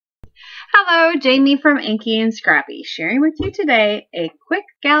Hello, Jamie from Inky and Scrappy, sharing with you today a quick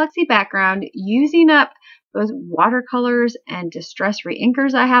galaxy background using up those watercolors and distress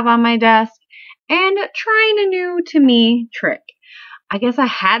reinkers I have on my desk and trying a new to me trick. I guess I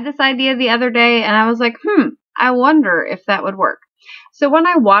had this idea the other day and I was like, I wonder if that would work. So when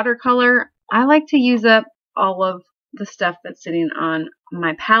I watercolor, I like to use up all of the stuff that's sitting on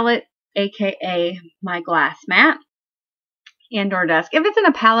my palette, aka my glass mat. Indoor desk. If it's in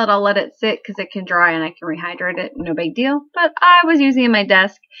a palette, I'll let it sit because it can dry and I can rehydrate it. No big deal. But I was using my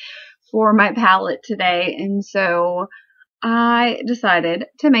desk for my palette today, and so I decided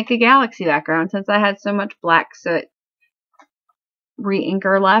to make a galaxy background since I had so much black soot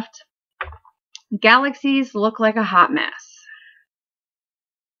re-inker left. Galaxies look like a hot mess.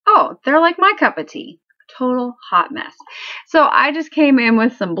 Oh, they're like my cup of tea. Total hot mess. So I just came in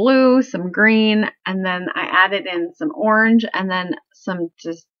with some blue, some green, and then I added in some orange and then some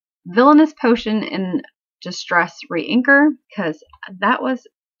just villainous potion in distress re-inker because that was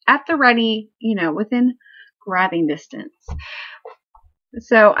at the ready, within grabbing distance.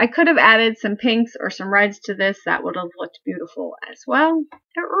 So I could have added some pinks or some reds to this. That would have looked beautiful as well.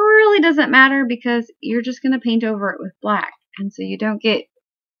 It really doesn't matter because you're just going to paint over it with black. And so you don't get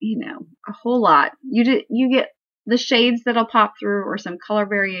a whole lot. You get the shades that'll pop through or some color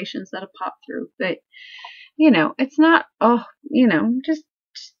variations that'll pop through. But, it's not, just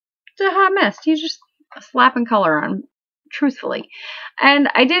a hot mess. You just slapping color on, truthfully. And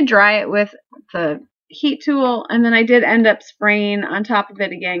I did dry it with the heat tool, and then I did end up spraying on top of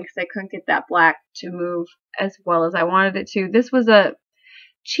it again because I couldn't get that black to move as well as I wanted it to. This was a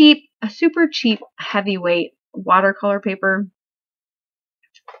super cheap, heavyweight watercolor paper.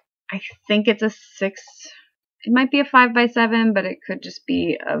 I think it's a 6. It might be a 5x7, but it could just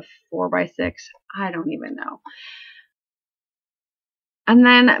be a 4x6. I don't even know. And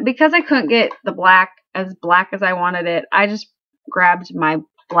then because I couldn't get the black as I wanted it, I just grabbed my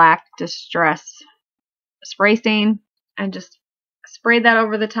black distress spray stain and just sprayed that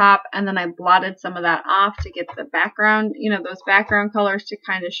over the top. And then I blotted some of that off to get the background, those background colors to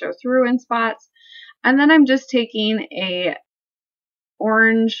kind of show through in spots. And then I'm just taking a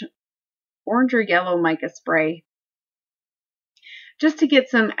orange or yellow mica spray just to get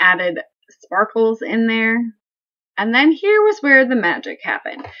some added sparkles in there. And then here was where the magic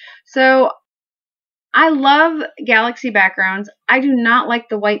happened. So I love galaxy backgrounds. I do not like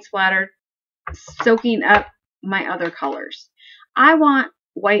the white splatter soaking up my other colors. I want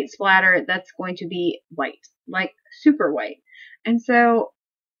white splatter that's going to be white, like super white. And so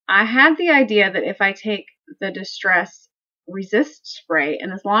I had the idea that if I take the distress resist spray,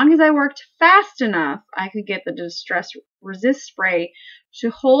 and as long as I worked fast enough, I could get the distress resist spray to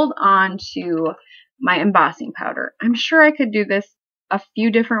hold on to my embossing powder. I'm sure I could do this a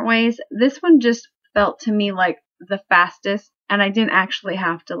few different ways. This one just felt to me like the fastest, and I didn't actually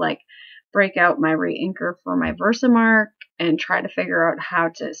have to break out my re-inker for my Versamark and try to figure out how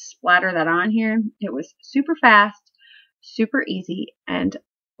to splatter that on here. It was super fast, super easy, and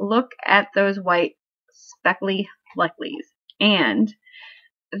look at those white speckly flecklies. And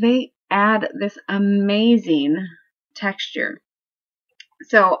they add this amazing texture.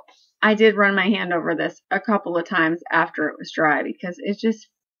 So I did run my hand over this a couple of times after it was dry because it just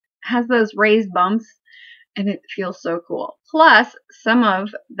has those raised bumps and it feels so cool. Plus, some of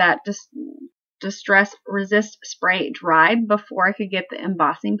that distress resist spray dried before I could get the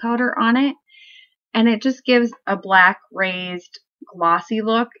embossing powder on it. And it just gives a black raised glossy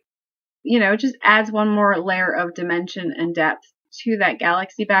look. It just adds one more layer of dimension and depth to that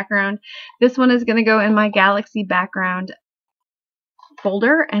galaxy background. This one is going to go in my galaxy background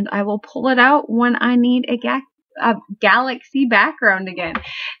folder, and I will pull it out when I need a galaxy background again.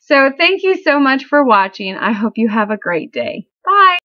 So thank you so much for watching. I hope you have a great day. Bye.